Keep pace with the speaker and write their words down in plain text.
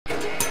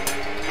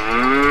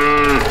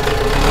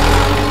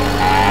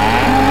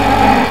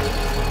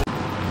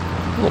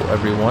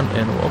everyone,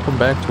 and welcome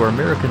back to our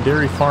American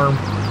dairy farm.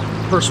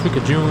 First week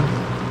of June,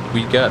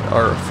 we got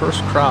our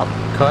first crop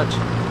cut,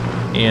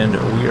 and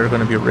we are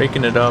going to be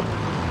raking it up.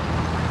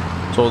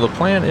 So the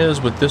plan is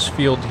with this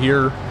field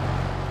here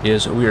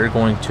is we are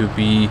going to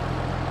be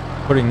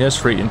putting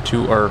this right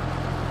into our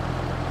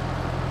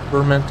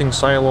fermenting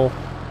silo.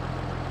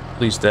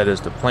 At least that is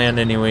the plan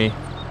anyway.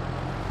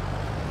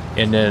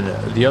 And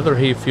then the other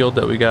hay field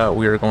that we got,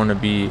 we are going to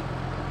be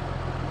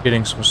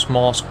getting some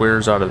small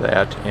squares out of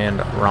that and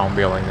round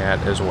baling that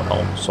as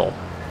well. So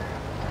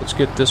let's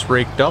get this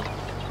raked up,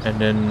 and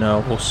then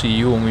we'll see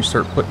you when we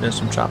start putting in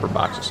some chopper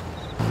boxes.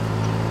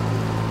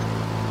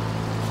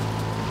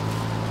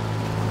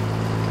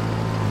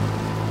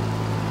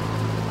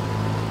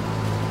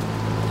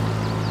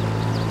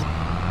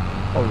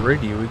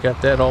 Alrighty, we got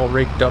that all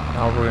raked up.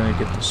 Now we're going to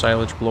get the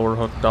silage blower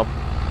hooked up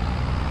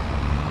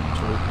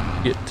so we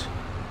can get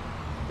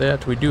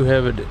that. We do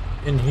have it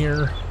in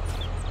here.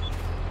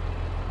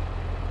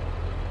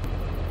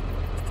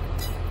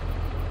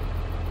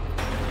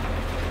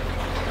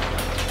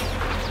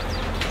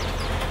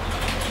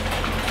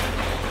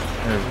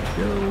 There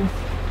we go.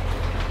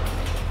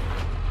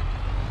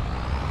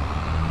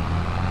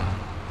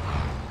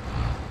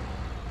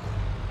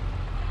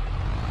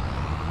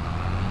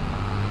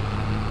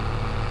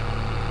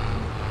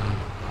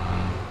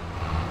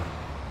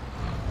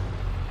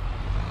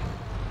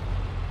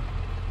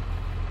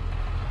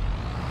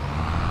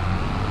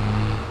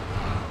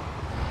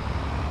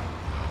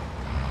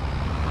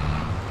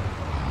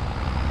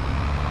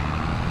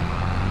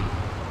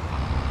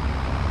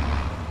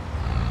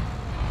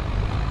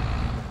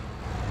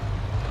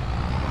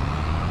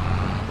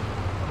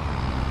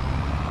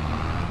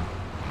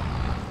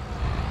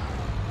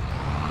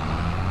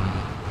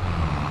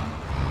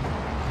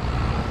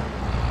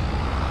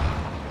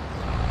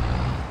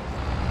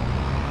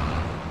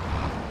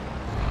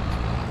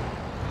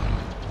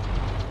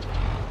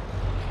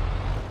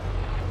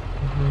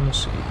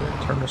 Let's see,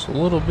 gonna turn this a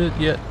little bit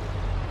yet.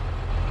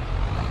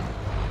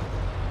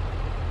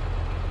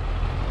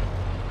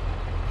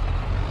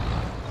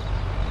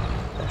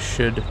 I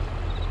should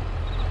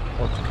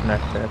want to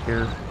connect that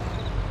here.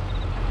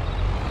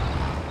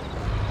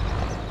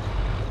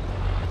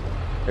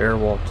 There,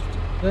 we'll do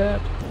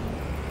that.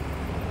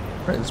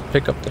 Alright, let's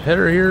pick up the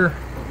header here.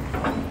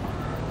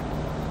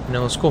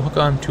 Now let's go hook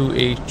on to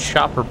a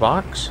chopper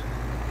box,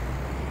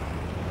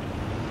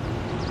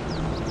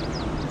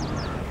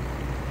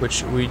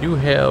 which we do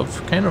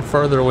have kind of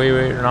farther away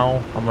right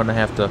now. I'm gonna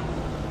have to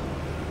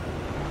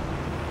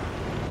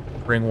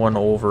bring one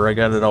over. I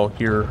got it out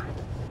here.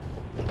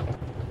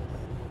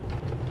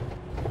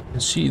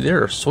 And see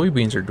there,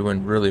 soybeans are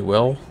doing really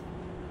well.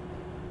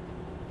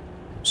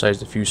 Besides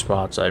the few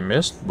spots I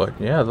missed, but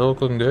yeah, they're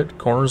looking good.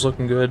 Corn's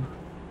looking good.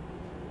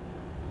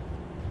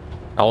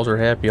 Cows are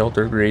happy out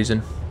there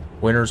grazing.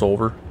 Winter's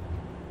over.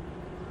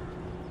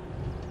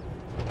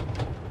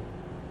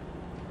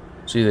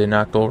 See, they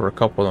knocked over a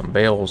couple of them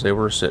bales. They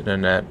were sitting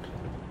in that.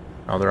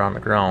 Now they're on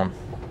the ground.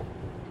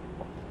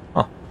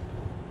 Huh.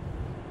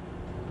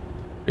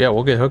 Yeah,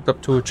 we'll get hooked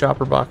up to a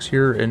chopper box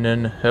here and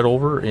then head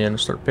over and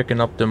start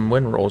picking up them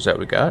windrows that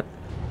we got.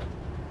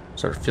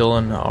 Start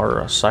filling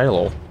our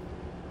silo.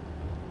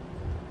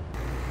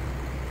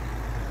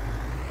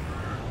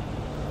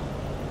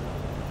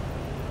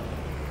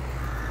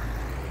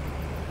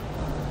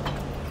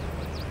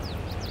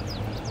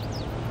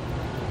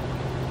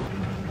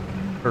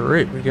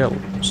 Alright, we got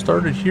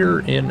started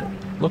here and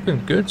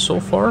looking good so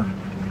far.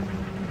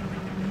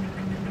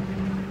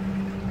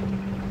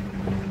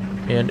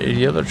 And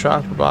the other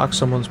chopper box,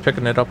 someone's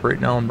picking it up right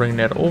now and bringing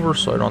that over,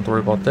 so I don't have to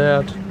worry about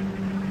that.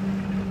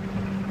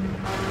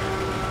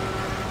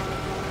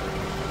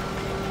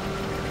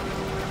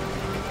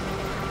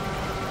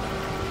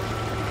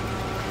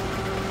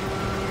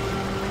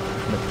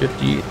 And the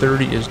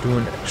 5830 is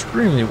doing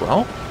extremely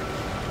well.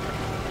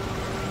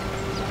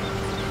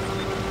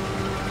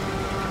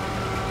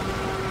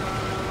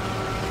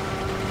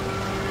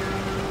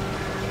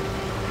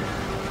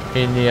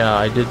 And yeah,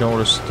 I did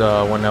notice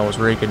when I was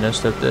raking this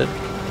that the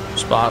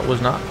spot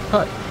was not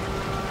cut.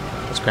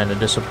 That's kind of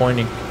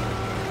disappointing.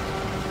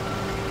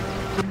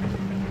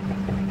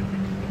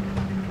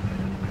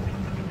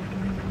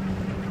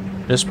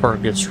 This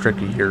part gets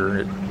tricky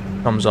here. It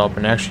comes up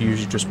and actually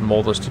usually just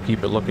mold us to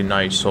keep it looking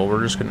nice. So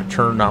we're just going to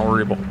turn, not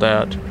worry about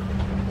that.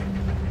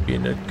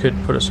 And it could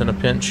put us in a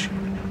pinch.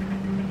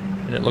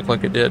 And it looked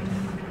like it did.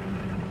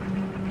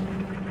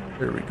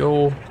 There we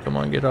go. Come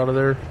on, get out of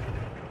there.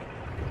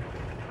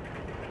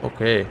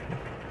 Okay.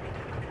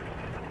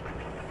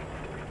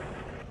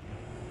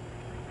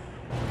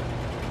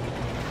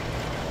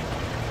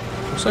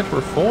 Looks like we're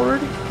full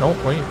already? Nope,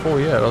 we ain't full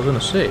yet. I was gonna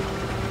say.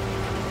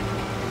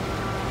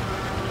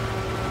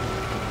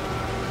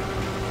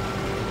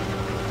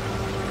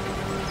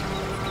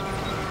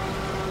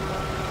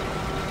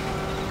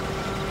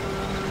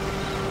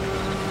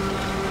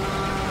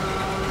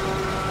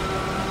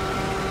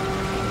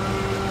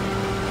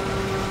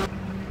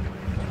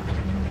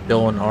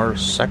 Filling our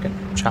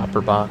second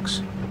chopper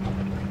box.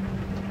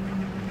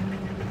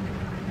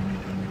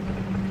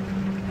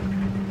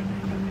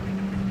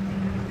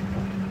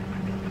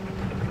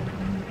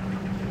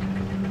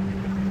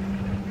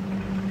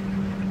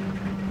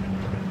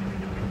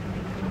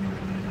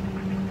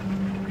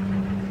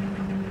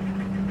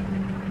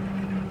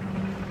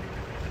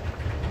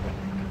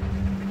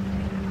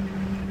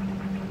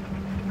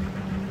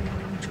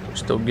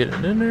 still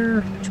getting in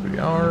there, which we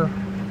are.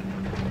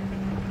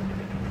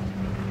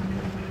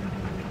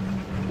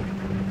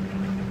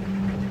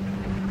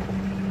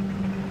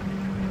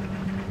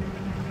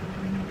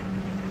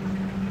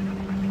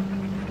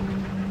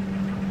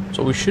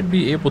 So we should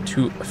be able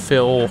to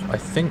fill, I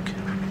think,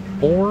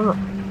 four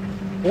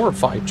or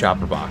five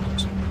chopper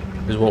boxes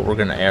is what we're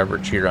going to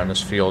average here on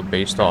this field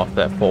based off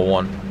that full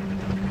one,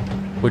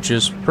 which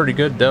is pretty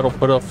good. That'll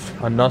put up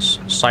enough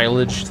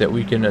silage that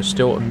we can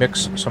still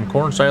mix some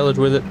corn silage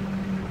with it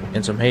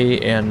and some hay,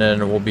 and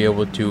then we'll be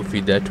able to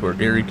feed that to our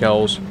dairy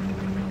cows.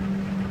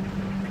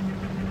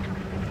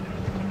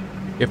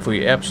 If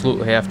we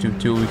absolutely have to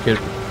too, we could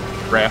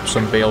wrap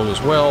some bales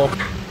as well,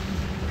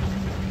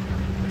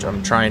 which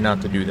I'm trying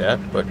not to do that,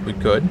 but we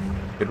could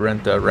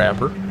rent a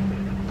wrapper.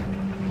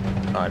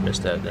 Oh, I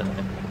missed that, didn't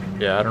I?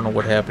 Yeah, I don't know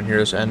what happened here.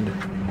 This end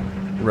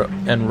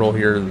row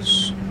here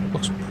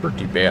looks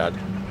pretty bad.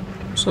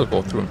 So I'll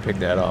go through and pick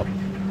that up.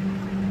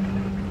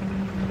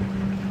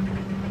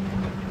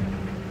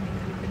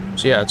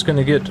 So yeah, it's going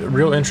to get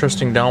real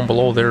interesting down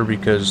below there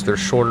because they're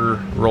shorter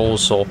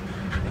rows, so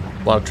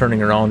a lot of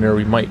turning around there.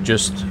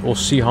 We'll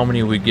see how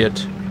many we get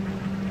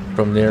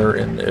from there,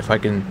 and if I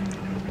can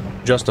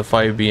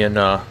justify being,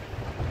 oh,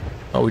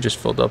 we just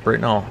filled up right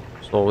now.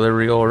 So there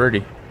we go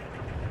already.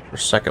 Our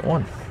second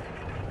one.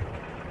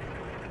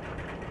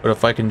 But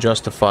if I can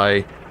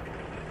justify,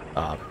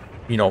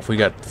 you know, if we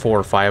got 4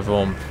 or 5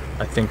 of them,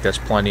 I think that's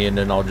plenty, and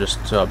then I'll just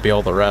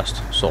bale the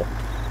rest. So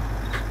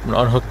I'm gonna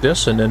unhook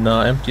this and then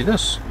empty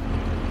this.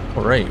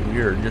 Alright, we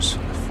are just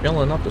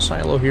filling up the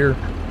silo here.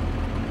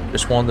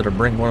 Just wanted to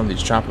bring one of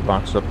these chopper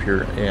boxes up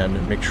here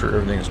and make sure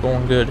everything is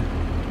going good.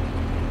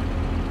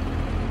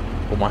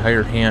 Well, my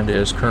hired hand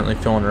is currently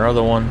filling our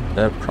other one.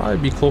 That'll probably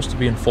be close to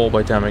being full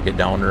by the time I get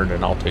down there, and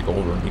then I'll take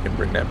over and he can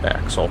bring that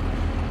back. So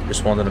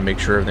just wanted to make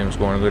sure everything was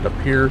going good up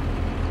here.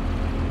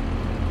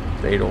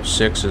 The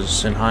 806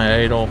 is in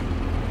high idle.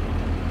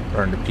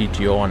 Running the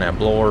PTO on that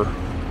blower.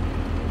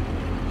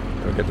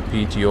 We got the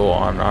PTO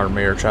on our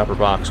Mayor chopper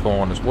box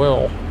going as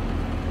well.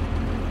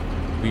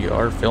 We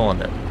are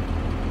filling it.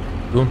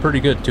 Doing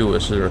pretty good too.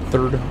 This is our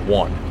third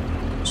one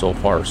so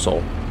far,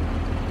 so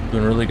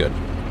doing really good.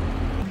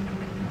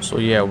 So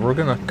yeah, we're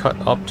gonna cut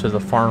up to the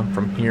farm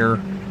from here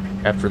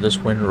after this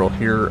windrow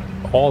here.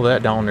 All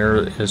that down there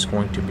is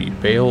going to be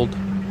baled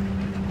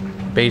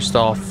based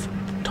off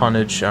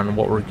tonnage on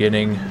what we're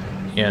getting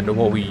and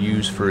what we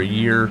use for a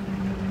year.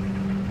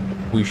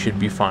 We should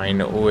be fine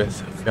with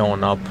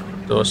filling up.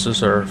 This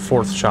is our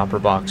 4th chopper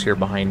box here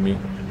behind me,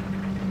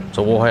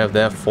 so we'll have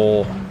that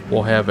full.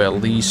 We'll have at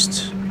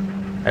least,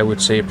 I would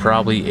say,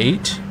 probably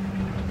 8,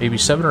 maybe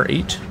 7 or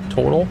 8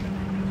 total,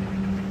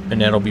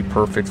 and that'll be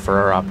perfect for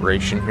our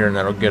operation here, and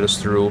that'll get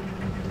us through.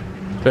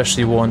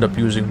 Especially, we'll end up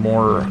using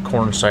more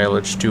corn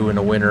silage too in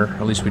the winter.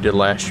 At least we did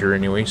last year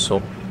anyway,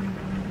 so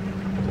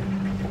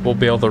we'll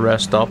bale the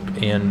rest up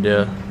and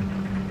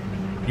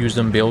use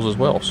them bales as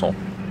well. So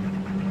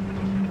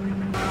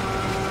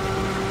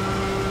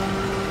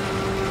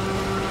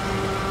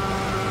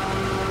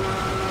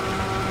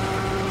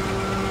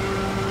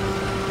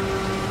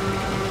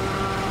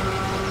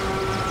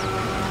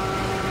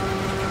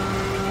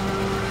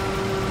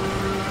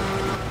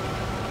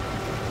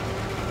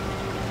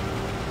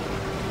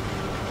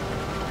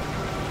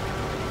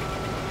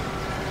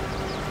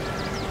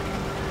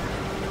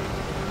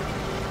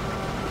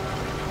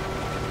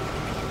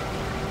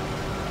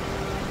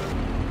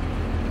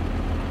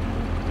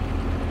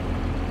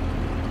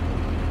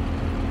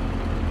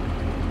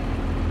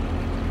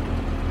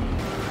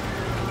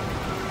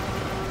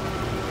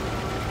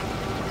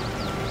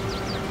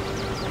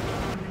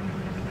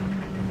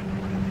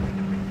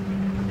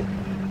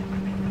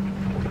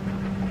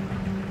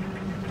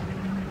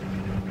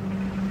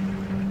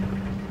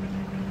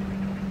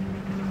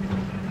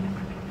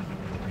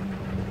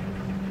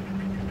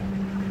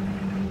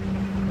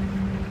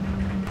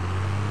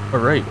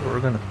alright, we're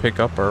going to pick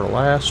up our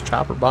last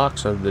chopper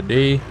box of the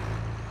day.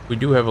 We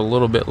do have a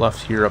little bit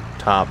left here up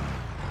top,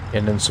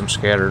 and then some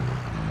scattered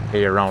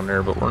hay around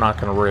there, but we're not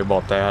going to worry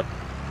about that.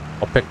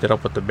 I'll pick that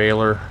up with the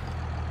baler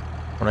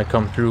when I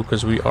come through,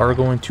 because we are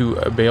going to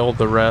bale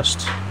the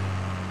rest.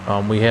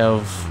 We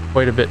have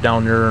quite a bit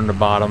down there in the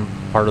bottom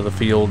part of the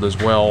field as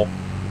well,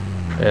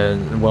 as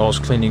well as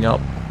cleaning up.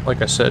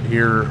 Like I said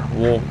here,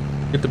 we'll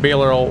get the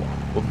baler out,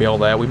 we'll bale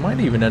that. We might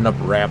even end up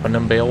wrapping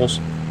them bales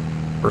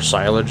for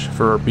silage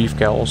for our beef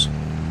cows.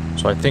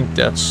 So I think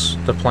that's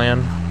the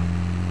plan.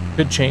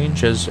 Could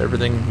change, as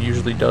everything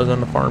usually does on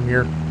the farm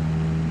here.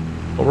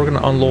 But we're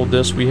going to unload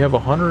this. We have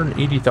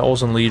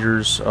 180,000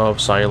 liters of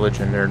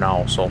silage in there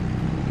now, so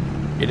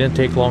it didn't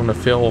take long to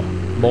fill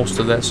most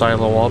of that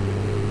silo up,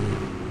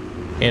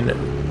 and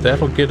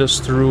that'll get us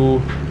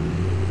through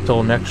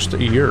till next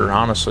year.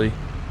 Honestly,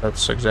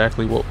 that's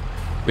exactly what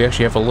we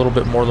actually have. A little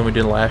bit more than we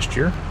did last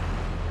year.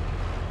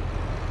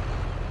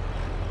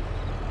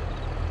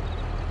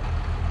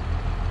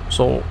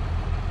 So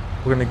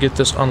we're gonna get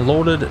this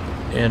unloaded,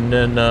 and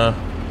then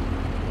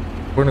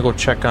we're gonna go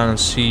check on and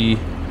see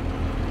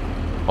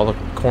how the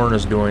corn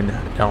is doing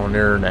down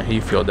there in that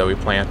hayfield that we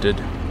planted.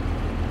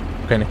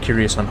 I'm kind of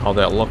curious on how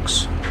that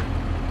looks.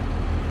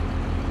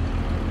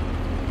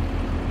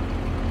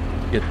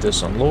 Get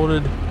this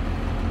unloaded.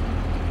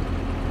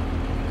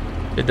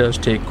 It does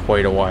take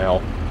quite a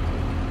while,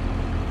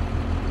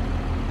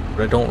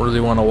 but I don't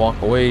really want to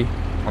walk away.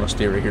 I want to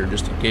stay right here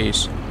just in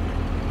case.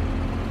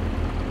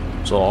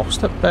 So I'll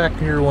step back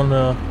here when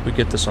we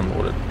get this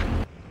unloaded.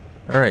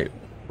 Alright,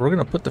 we're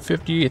going to put the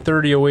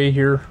 5830 away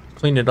here,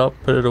 clean it up,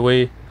 put it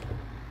away.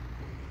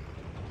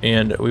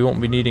 And we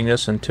won't be needing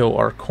this until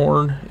our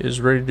corn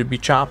is ready to be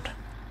chopped.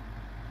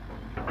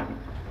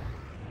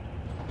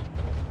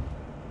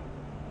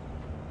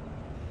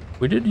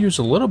 We did use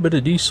a little bit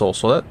of diesel,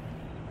 so that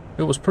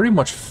it was pretty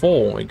much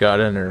full when we got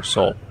in there.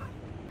 So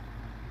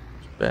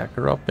let's back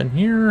her up in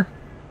here.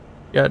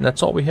 Yeah, and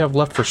that's all we have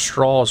left for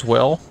straw as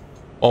well.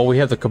 Oh, we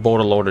have the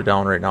Kubota loaded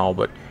down right now,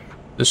 but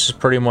this is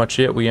pretty much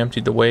it. We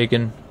emptied the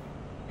wagon,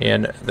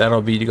 and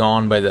that'll be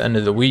gone by the end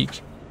of the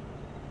week.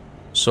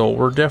 So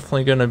we're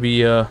definitely going to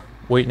be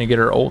waiting to get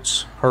our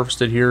oats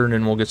harvested here, and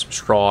then we'll get some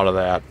straw out of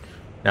that.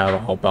 That'll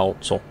help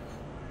out. So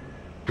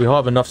we'll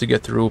have enough to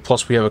get through,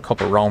 plus we have a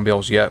couple round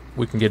bales yet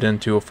we can get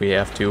into if we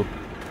have to.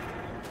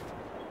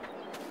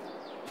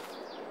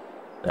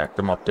 Back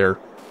them up there.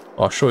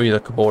 I'll show you the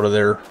Kubota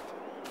there.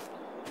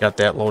 Got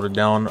that loaded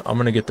down. I'm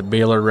going to get the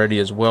baler ready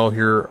as well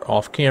here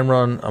off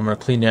camera. I'm going to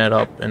clean that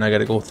up, and I got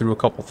to go through a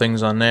couple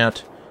things on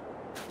that.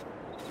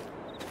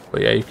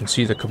 But yeah, you can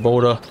see the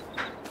Kubota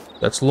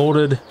that's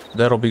loaded.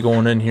 That'll be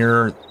going in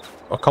here.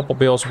 A couple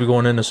bales will be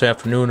going in this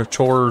afternoon of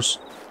chores.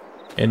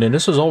 And then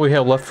this is all we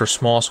have left for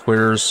small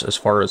squares as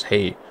far as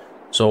hay.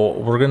 So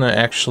we're going to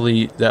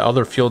actually, that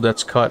other field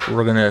that's cut,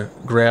 we're going to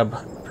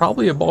grab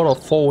probably about a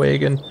full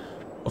wagon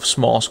of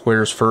small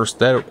squares first.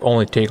 That'll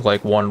only take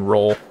like one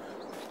roll.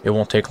 It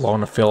won't take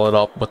long to fill it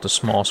up with the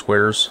small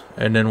squares,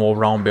 and then we'll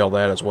round bale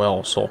that as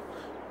well. So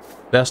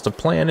that's the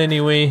plan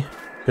anyway,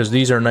 because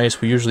these are nice.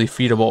 We usually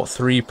feed about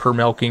 3 per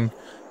milking.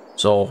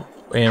 So,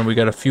 and we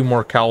got a few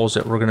more cows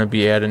that we're going to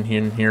be adding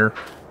in here,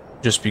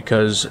 just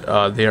because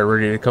they are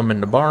ready to come in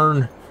the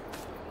barn.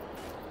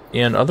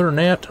 And other than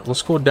that,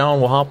 let's go down.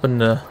 We'll hop in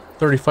the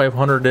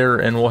 3500 there,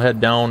 and we'll head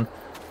down.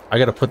 I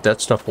got to put that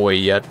stuff away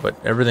yet, but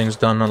everything's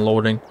done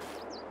unloading.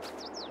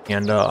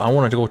 And I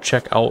wanted to go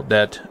check out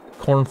that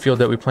cornfield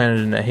that we planted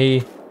in the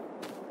hay,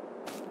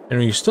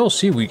 and you still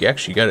see we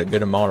actually got a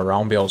good amount of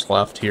round bales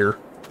left here.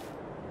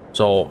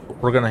 So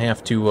we're gonna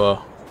have to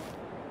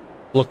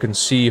look and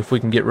see if we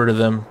can get rid of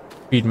them,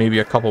 feed maybe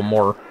a couple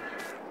more.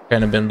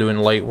 Kind of been doing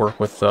light work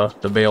with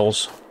the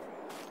bales.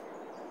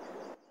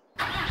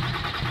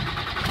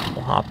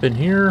 We'll hop in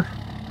here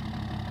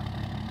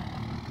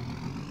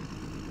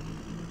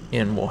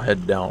and we'll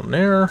head down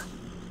there.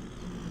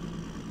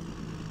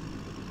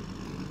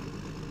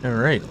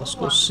 Alright, let's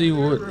go see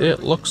what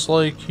it looks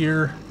like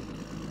here.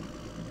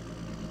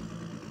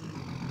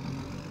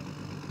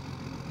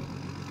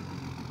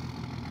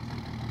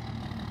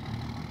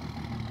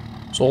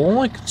 So the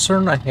only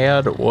concern I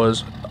had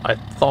was I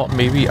thought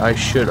maybe I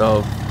should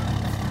have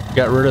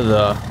got rid of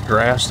the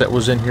grass that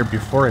was in here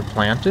before I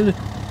planted.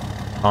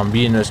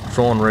 Being it's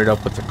growing right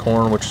up with the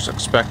corn, which is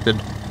expected.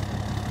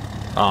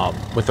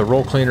 With the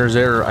row cleaners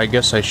there, I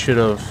guess I should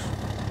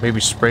have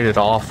maybe sprayed it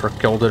off or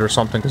killed it or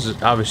something,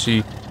 because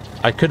obviously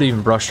I could have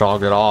even brush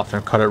hogged it off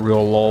and cut it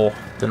real low,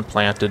 then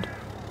planted.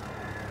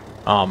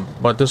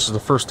 But this is the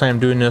first time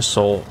doing this,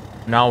 so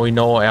now we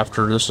know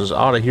after this is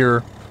out of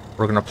here,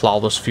 we're going to plow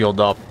this field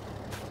up,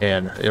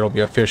 and it'll be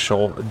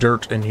official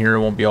dirt in here.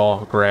 It won't be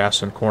all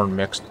grass and corn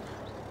mixed.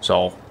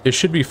 So it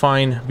should be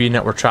fine, being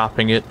that we're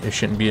chopping it. It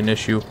shouldn't be an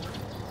issue.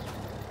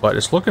 But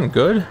it's looking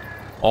good.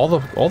 All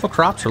the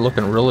crops are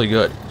looking really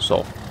good.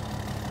 So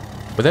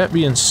with that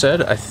being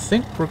said, I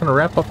think we're going to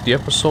wrap up the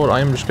episode. I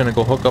am just going to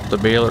go hook up the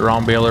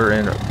round baler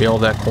and bale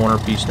that corner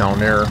piece down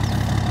there.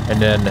 And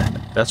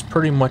then that's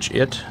pretty much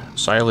it.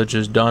 Silage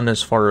is done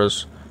as far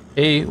as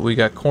hay. We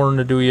got corn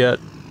to do yet,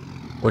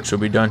 which will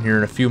be done here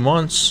in a few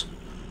months.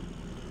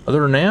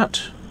 Other than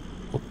that,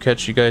 we'll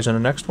catch you guys in the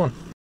next one.